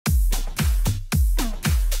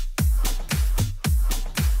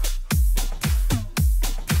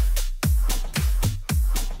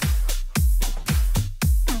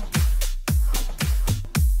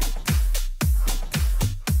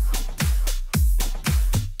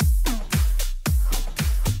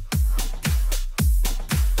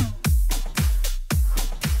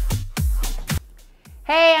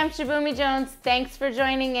Shibumi Jones. Thanks for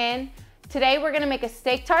joining in. Today we're gonna make a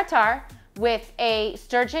steak tartare with a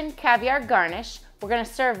sturgeon caviar garnish. We're gonna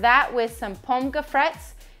serve that with some pommes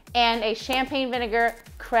gaufrettes and a champagne vinegar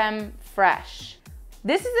creme fraiche.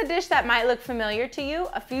 This is a dish that might look familiar to you.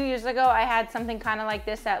 A few years ago, I had something kind of like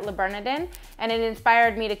this at Le Bernardin, and it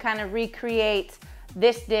inspired me to kind of recreate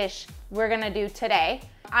this dish we're gonna do today.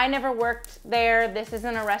 I never worked there. This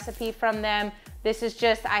isn't a recipe from them. This is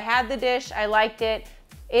just, I had the dish, I liked it.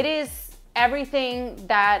 It is everything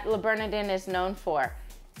that Le Bernardin is known for.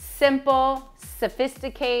 Simple,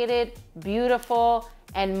 sophisticated, beautiful,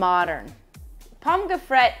 and modern. Pomme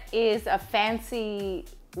gaufrette is a fancy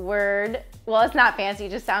word. Well, it's not fancy,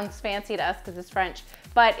 it just sounds fancy to us because it's French.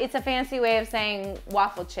 But it's a fancy way of saying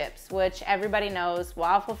waffle chips, which everybody knows.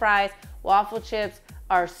 Waffle fries, waffle chips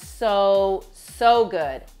are so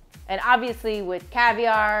good. And obviously with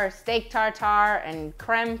caviar, steak tartare, and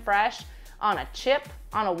creme fraiche on a chip,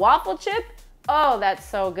 on a waffle chip, oh, that's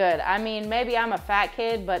so good. I mean, maybe I'm a fat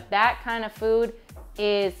kid, but that kind of food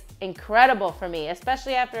is incredible for me,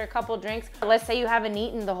 especially after a couple drinks. Let's say you haven't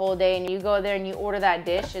eaten the whole day and you go there and you order that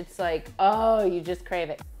dish, it's like, oh, you just crave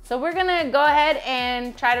it. So we're gonna go ahead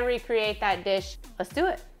and try to recreate that dish. Let's do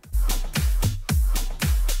it.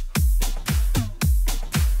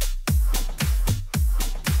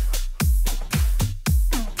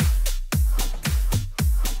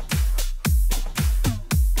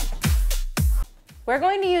 We're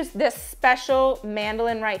going to use this special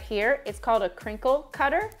mandolin right here. It's called a crinkle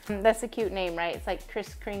cutter. That's a cute name, right? It's like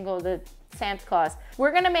Kris Kringle, the Santa Claus.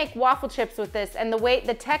 We're gonna make waffle chips with this, and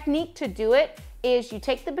the technique to do it is you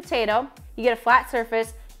take the potato, you get a flat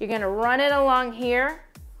surface, you're gonna run it along here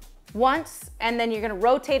once, and then you're gonna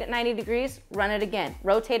rotate it 90 degrees, run it again.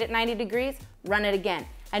 Rotate it 90 degrees, run it again.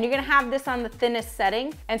 And you're gonna have this on the thinnest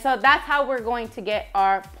setting. And so that's how we're going to get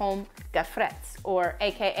our pommes gaufrettes, or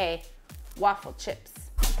AKA waffle chips.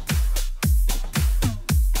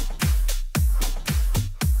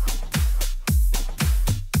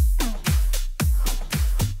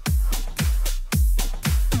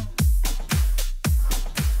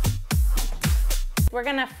 We're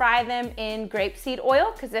gonna fry them in grapeseed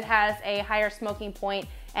oil because it has a higher smoking point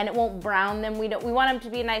and it won't brown them. We want them to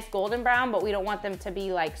be a nice golden brown, but we don't want them to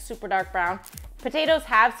be like super dark brown. Potatoes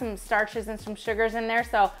have some starches and some sugars in there,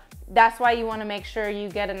 so that's why you want to make sure you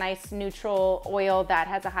get a nice neutral oil that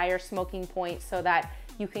has a higher smoking point so that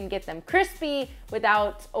you can get them crispy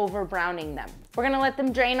without over browning them. We're gonna let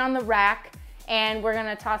them drain on the rack and we're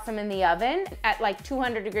gonna toss them in the oven at like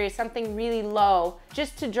 200 degrees, something really low,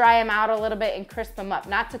 just to dry them out a little bit and crisp them up,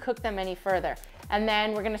 not to cook them any further. And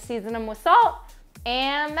then we're gonna season them with salt,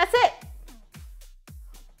 and that's it.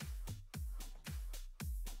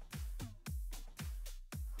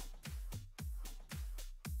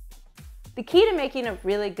 The key to making a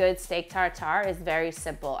really good steak tartare is very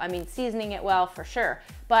simple. I mean, seasoning it well for sure,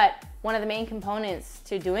 but one of the main components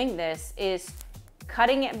to doing this is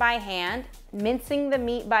cutting it by hand. Mincing the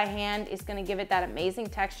meat by hand is gonna give it that amazing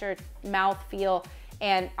texture, mouthfeel,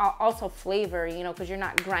 and also flavor, you know, because you're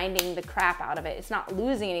not grinding the crap out of it. It's not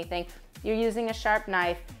losing anything. You're using a sharp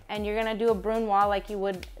knife and you're gonna do a brunoise like you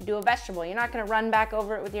would do a vegetable. You're not gonna run back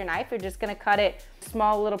over it with your knife. You're just gonna cut it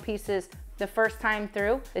small little pieces the first time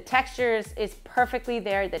through. The texture is perfectly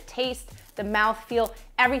there. The taste, the mouthfeel,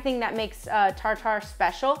 everything that makes tartare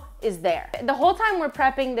special is there. The whole time we're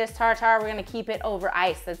prepping this tartare, we're gonna keep it over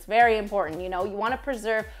ice. That's very important. You know, you wanna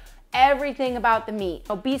preserve everything about the meat.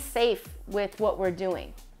 So be safe with what we're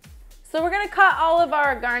doing. So we're gonna cut all of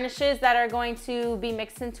our garnishes that are going to be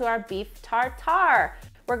mixed into our beef tartare.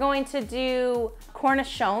 We're going to do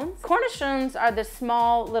cornichons. Cornichons are the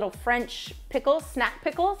small little French pickles, snack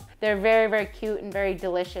pickles. They're very cute and very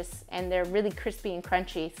delicious, and they're really crispy and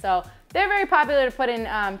crunchy. So they're very popular to put in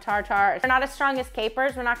tartare. They're not as strong as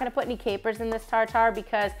capers. We're not gonna put any capers in this tartare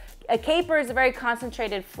because a caper is a very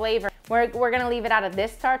concentrated flavor. We're gonna leave it out of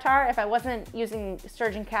this tartare. If I wasn't using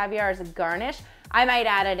sturgeon caviar as a garnish, I might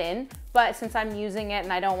add it in, but since I'm using it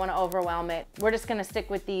and I don't wanna overwhelm it, we're just gonna stick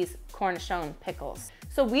with these cornichon pickles.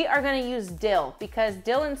 So we are gonna use dill because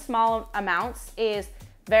dill in small amounts is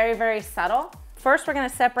very subtle. First, we're gonna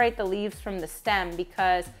separate the leaves from the stem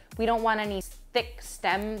because we don't want any thick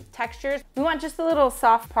stem textures. We want just the little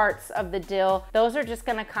soft parts of the dill. Those are just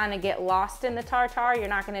gonna kind of get lost in the tartare. You're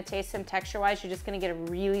not gonna taste them texture-wise. You're just gonna get a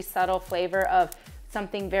really subtle flavor of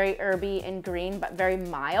something very herby and green, but very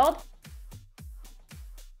mild.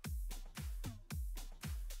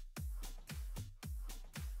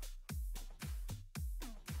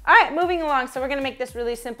 All right, right, moving along. So we're gonna make this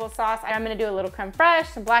really simple sauce. I'm gonna do a little creme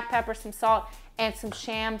fraiche, some black pepper, some salt, and some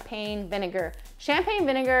champagne vinegar. Champagne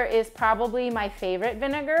vinegar is probably my favorite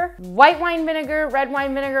vinegar. White wine vinegar, red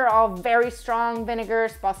wine vinegar, all very strong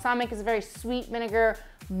vinegars. Balsamic is a very sweet vinegar.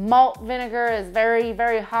 Malt vinegar is very,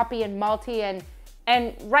 very hoppy and malty,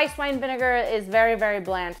 and rice wine vinegar is very, very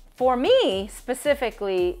bland. For me,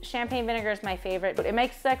 specifically, champagne vinegar is my favorite. It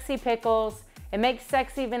makes sexy pickles. It makes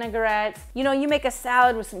sexy vinaigrettes. You know, you make a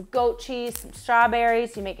salad with some goat cheese, some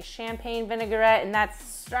strawberries, you make a champagne vinaigrette, and that's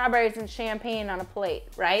strawberries and champagne on a plate,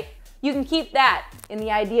 right? You can keep that in the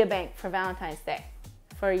idea bank for Valentine's Day,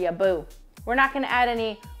 for your boo. We're not gonna add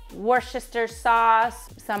any Worcestershire sauce.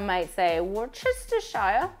 Some might say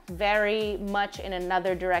Worcestershire. Very much in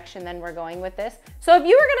another direction than we're going with this. So if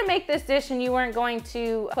you were gonna make this dish and you weren't going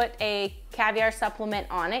to put a caviar supplement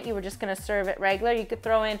on it, you were just gonna serve it regular, you could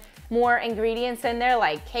throw in more ingredients in there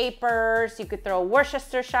like capers, you could throw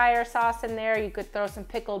Worcestershire sauce in there, you could throw some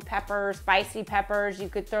pickled peppers, spicy peppers, you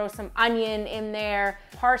could throw some onion in there,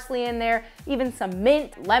 parsley in there, even some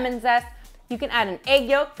mint, lemon zest. You can add an egg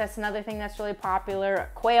yolk, that's another thing that's really popular, a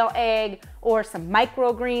quail egg, or some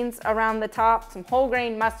microgreens around the top, some whole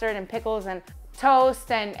grain mustard and pickles and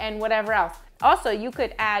toast and whatever else. Also, you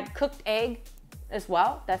could add cooked egg as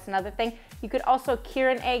well, that's another thing. You could also cure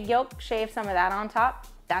an egg yolk, shave some of that on top.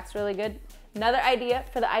 That's really good. Another idea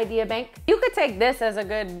for the idea bank. You could take this as a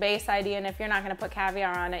good base idea, and if you're not gonna put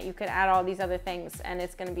caviar on it, you could add all these other things and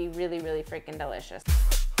it's gonna be really, really freaking delicious.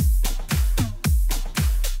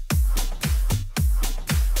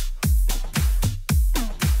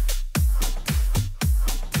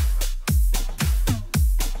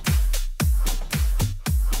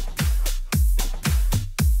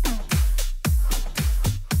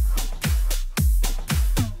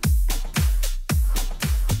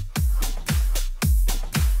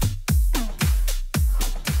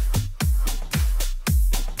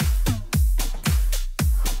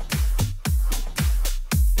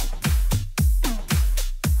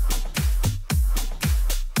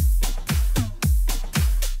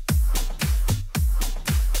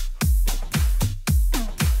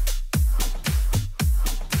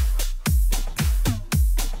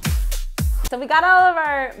 So we got all of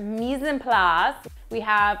our mise en place. We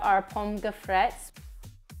have our pommes gaufrettes,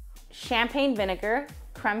 champagne vinegar,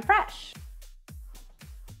 creme fraiche.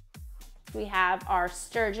 We have our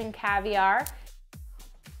sturgeon caviar.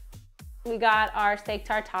 We got our steak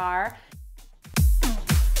tartare.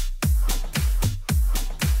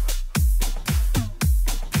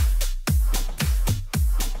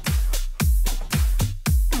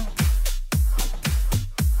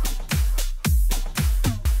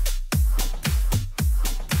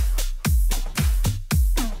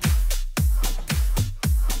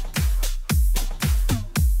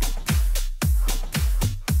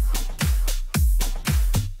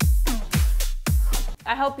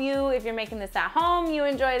 I hope you, if you're making this at home, you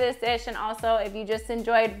enjoy this dish, and also if you just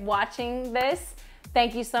enjoyed watching this,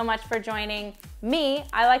 thank you so much for joining me.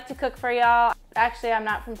 I like to cook for y'all. Actually, I'm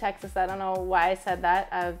not from Texas. I don't know why I said that.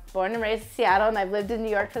 I was born and raised in Seattle, and I've lived in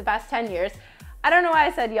New York for the past 10 years. I don't know why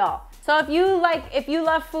I said y'all. So if you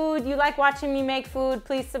love food, you like watching me make food,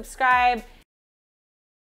 please subscribe,